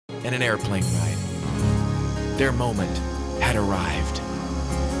and an airplane ride. Their moment had arrived.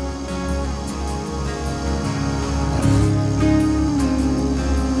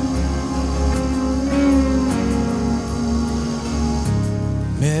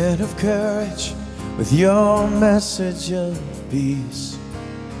 Men of courage, with your message of peace,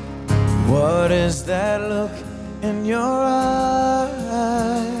 what is that look in your eyes?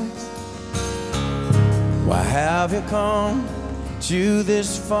 Why have you come to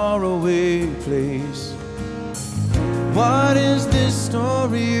this faraway place? What is this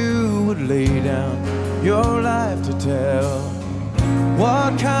story you would lay down your life to tell?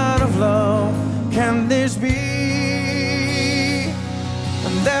 What kind of love can this be?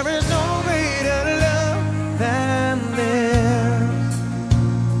 And there is no greater love than this,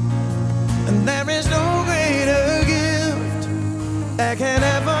 and there is no greater gift that can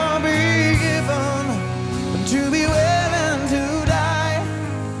ever be given than to be willing to die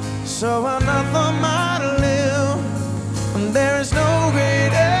so another might live. And there is no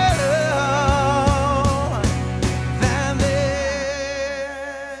greater love than this.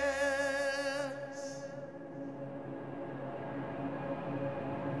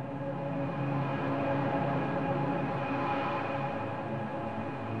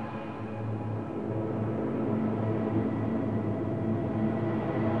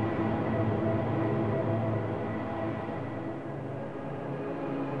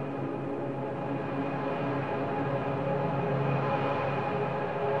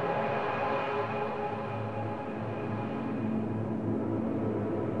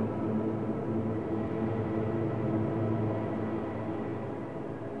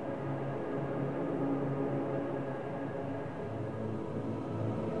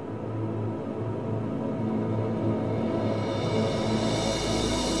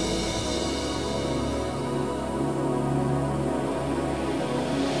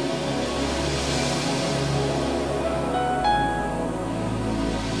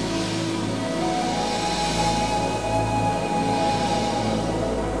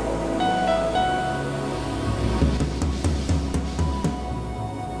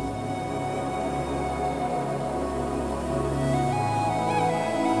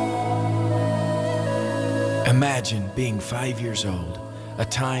 Imagine being 5 years old, a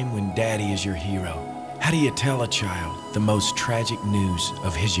time when daddy is your hero. How do you tell a child the most tragic news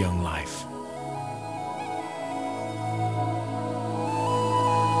of his young life?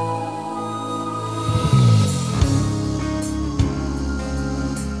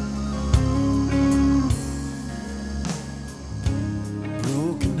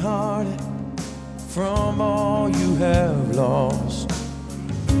 Broken hearted from all you have lost,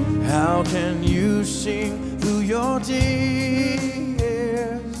 how can you sing through your tears?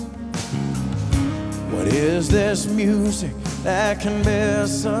 What is this music that can bear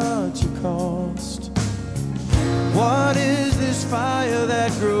such a cost? What is this fire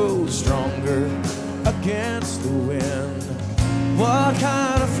that grows stronger against the wind? What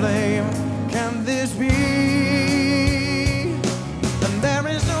kind of flame can this be? And there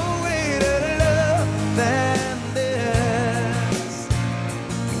is no greater love than this,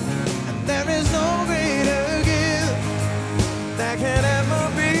 and there is no greater gift that can ever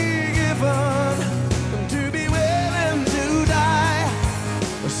be given than to be willing to die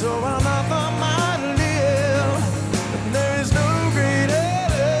so another might live. And there is no greater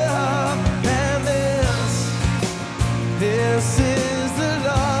love than this. This is the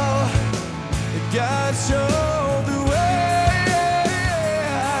love that God showed the way.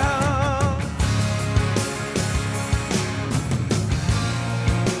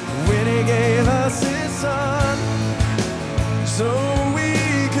 When He gave us His Son, so we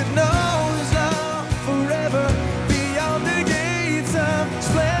could know His love forever beyond the gates of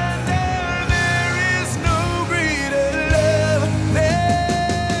splendor. There is no greater love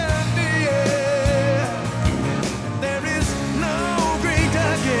than this. There is no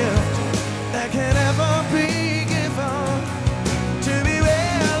greater gift that can ever be given to be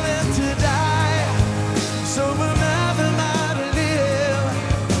willing to die so another might live.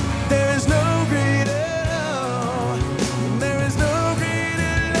 There is no greater love. There is no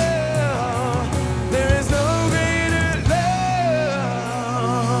greater love. There is no greater love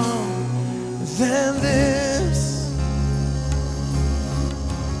than this.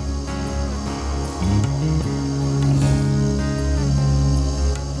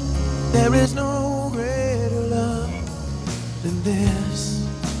 There is no greater love than this.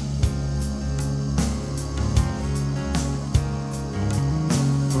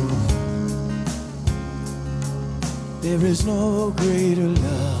 There is no greater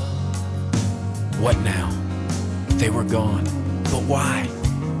love. What now? They were gone. But why?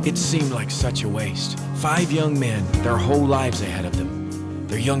 It seemed like such a waste. 5 young men, their whole lives ahead of them,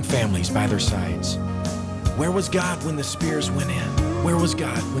 their young families by their sides. Where was God when the spears went in? Where was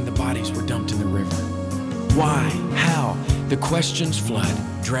God when the bodies were dumped in the river? Why? How? The questions flood,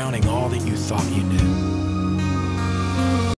 drowning all that you thought you knew.